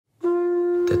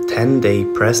The 10-day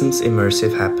presence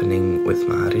immersive happening with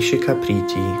Maharishikaa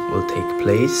Preeti will take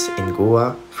place in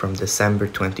Goa from December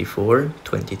 24,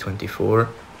 2024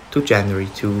 to January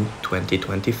 2,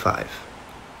 2025.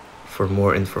 For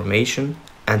more information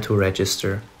and to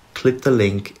register, click the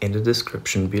link in the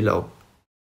description below.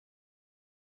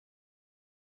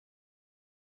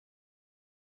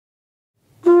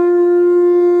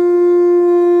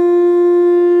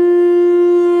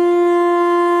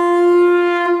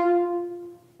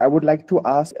 I would like to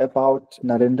ask about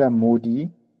Narendra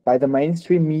Modi. By the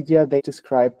mainstream media, they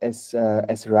describe as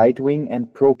right-wing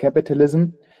and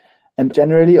pro-capitalism, and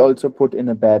generally also put in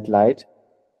a bad light.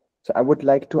 So I would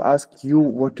like to ask you,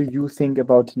 what do you think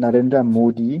about Narendra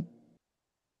Modi?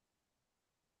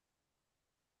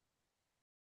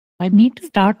 I need to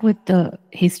start with the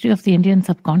history of the Indian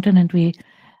subcontinent. We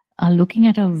are looking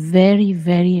at a very,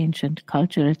 very ancient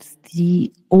culture. It's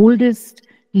the oldest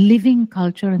living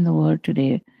culture in the world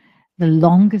today, the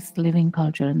longest living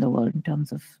culture in the world in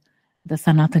terms of the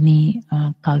Sanatani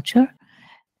culture.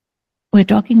 We're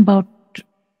talking about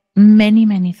many,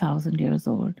 many thousand years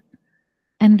old.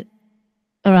 And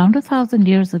around 1,000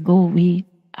 years ago, we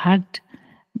had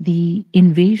the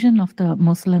invasion of the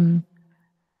Muslim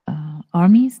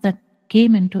armies that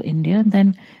came into India, and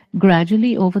then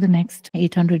gradually over the next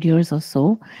 800 years or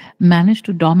so, managed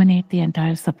to dominate the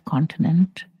entire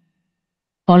subcontinent,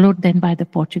 followed then by the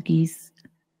Portuguese,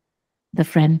 the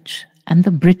French, and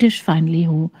the British finally,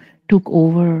 who took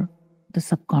over the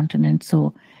subcontinent.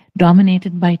 So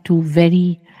dominated by two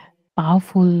very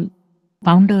powerful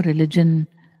founder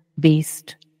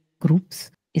religion-based groups,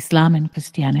 Islam and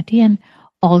Christianity, and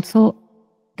also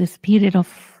this period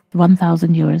of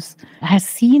 1,000 years has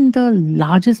seen the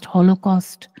largest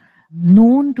Holocaust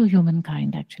known to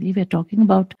humankind, actually. We're talking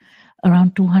about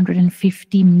around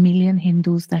 250 million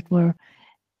Hindus that were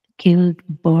killed,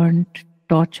 burnt,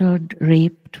 tortured,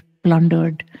 raped,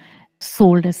 plundered,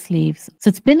 sold as slaves. So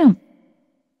it's been a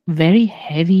very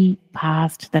heavy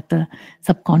past that the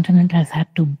subcontinent has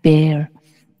had to bear.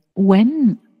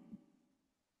 When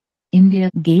India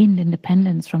gained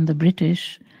independence from the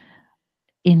British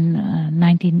in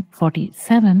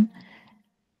 1947,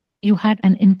 you had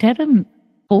an interim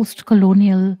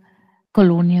post-colonial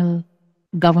colonial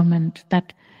government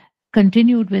that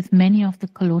continued with many of the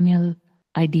colonial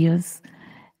ideas.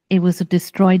 It was a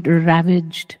destroyed,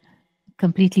 ravaged,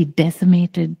 completely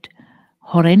decimated,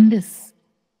 horrendous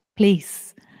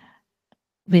place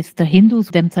with the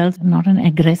Hindus themselves not an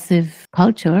aggressive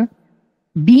culture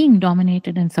being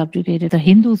dominated and subjugated. The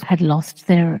Hindus had lost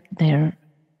their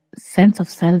sense of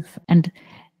self and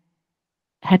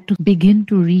had to begin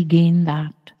to regain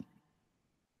that.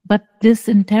 But this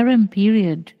interim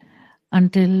period,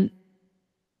 until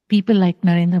people like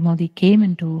Narendra Modi came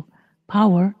into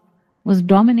power, was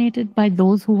dominated by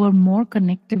those who were more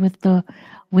connected with the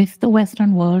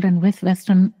Western world and with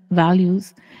Western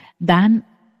values than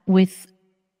with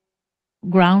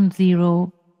ground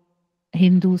zero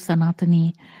Hindu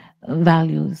Sanatani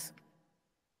values.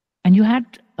 And you had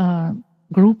a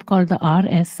group called the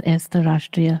RSS, the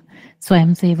Rashtriya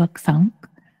Swayamsevak Sangh,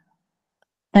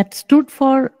 that stood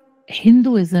for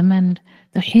Hinduism and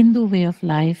the Hindu way of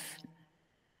life,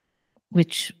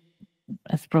 which,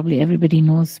 as probably everybody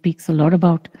knows, speaks a lot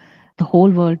about the whole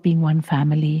world being one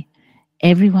family,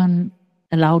 everyone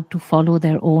allowed to follow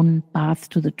their own path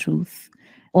to the truth.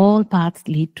 All paths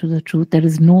lead to the truth. There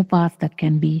is no path that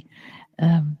can be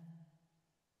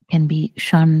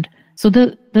shunned. So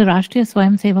the Rashtriya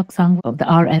Swayamsevak Sangh, of the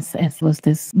RSS, was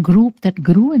this group that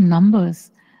grew in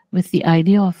numbers with the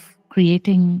idea of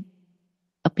creating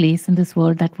a place in this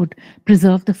world that would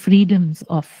preserve the freedoms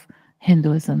of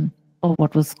Hinduism, or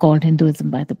what was called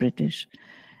Hinduism by the British.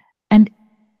 And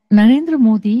Narendra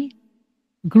Modi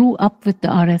grew up with the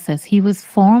RSS. He was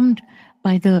formed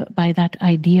by that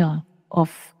idea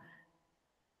of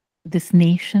this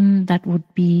nation that would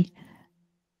be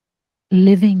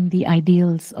living the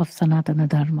ideals of Sanatana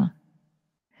Dharma.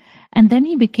 And then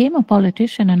he became a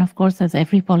politician, and of course, as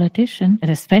every politician,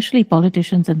 and especially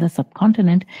politicians in the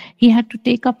subcontinent, he had to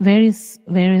take up various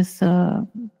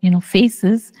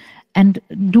faces and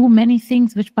do many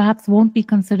things which perhaps won't be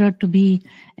considered to be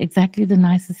exactly the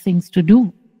nicest things to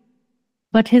do.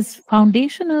 But his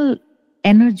foundational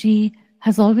energy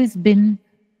has always been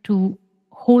to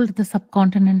hold the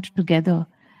subcontinent together.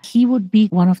 He would be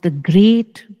one of the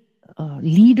great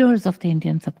leaders of the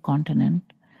Indian subcontinent.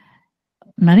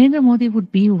 Narendra Modi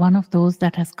would be one of those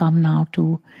that has come now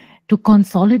to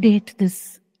consolidate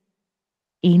this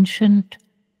ancient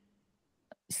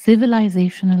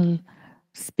civilizational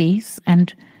space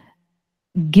and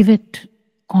give it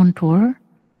contour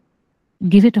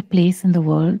give it a place in the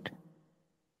world.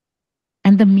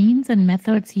 And the means and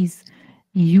methods he's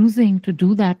using to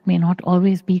do that may not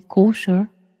always be kosher.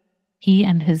 He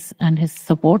and his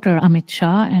supporter, Amit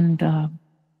Shah, and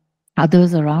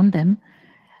others around them.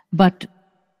 But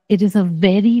it is a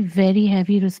very, very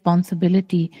heavy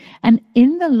responsibility. And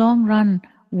in the long run,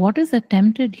 what is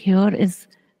attempted here is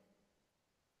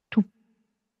to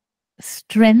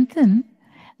strengthen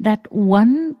that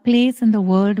one place in the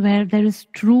world where there is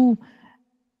true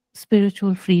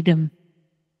spiritual freedom.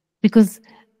 Because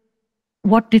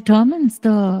what determines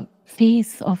the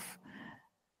face of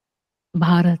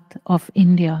Bharat, of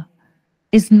India,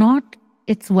 is not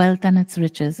its wealth and its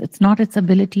riches. It's not its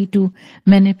ability to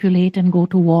manipulate and go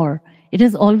to war. It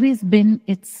has always been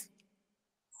its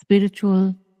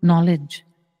spiritual knowledge.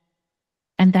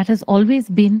 And that has always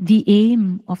been the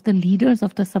aim of the leaders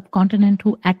of the subcontinent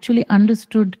who actually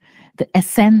understood the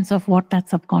essence of what that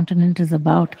subcontinent is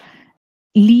about.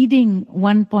 Leading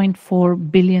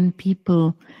 1.4 billion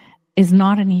people is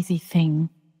not an easy thing.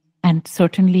 And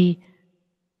certainly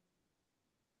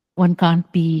one can't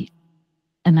be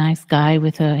a nice guy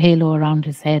with a halo around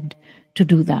his head to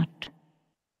do that.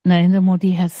 Narendra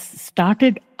Modi has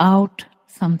started out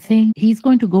something. He's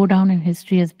going to go down in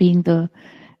history as being the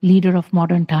leader of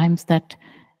modern times that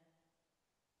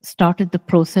started the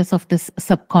process of this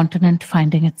subcontinent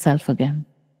finding itself again.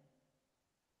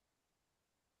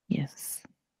 Yes.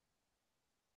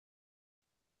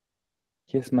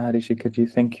 Yes, Maharishikaa ji,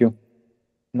 thank you.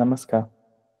 Namaskar.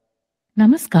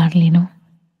 Namaskar, Lino.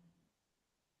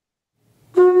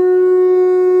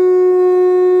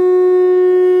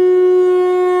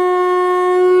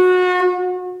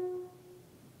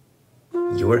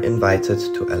 You are invited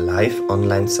to a live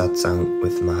online satsang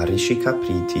with Maharishikaa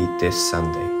Preeti this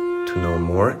Sunday. To know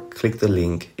more, click the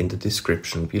link in the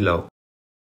description below.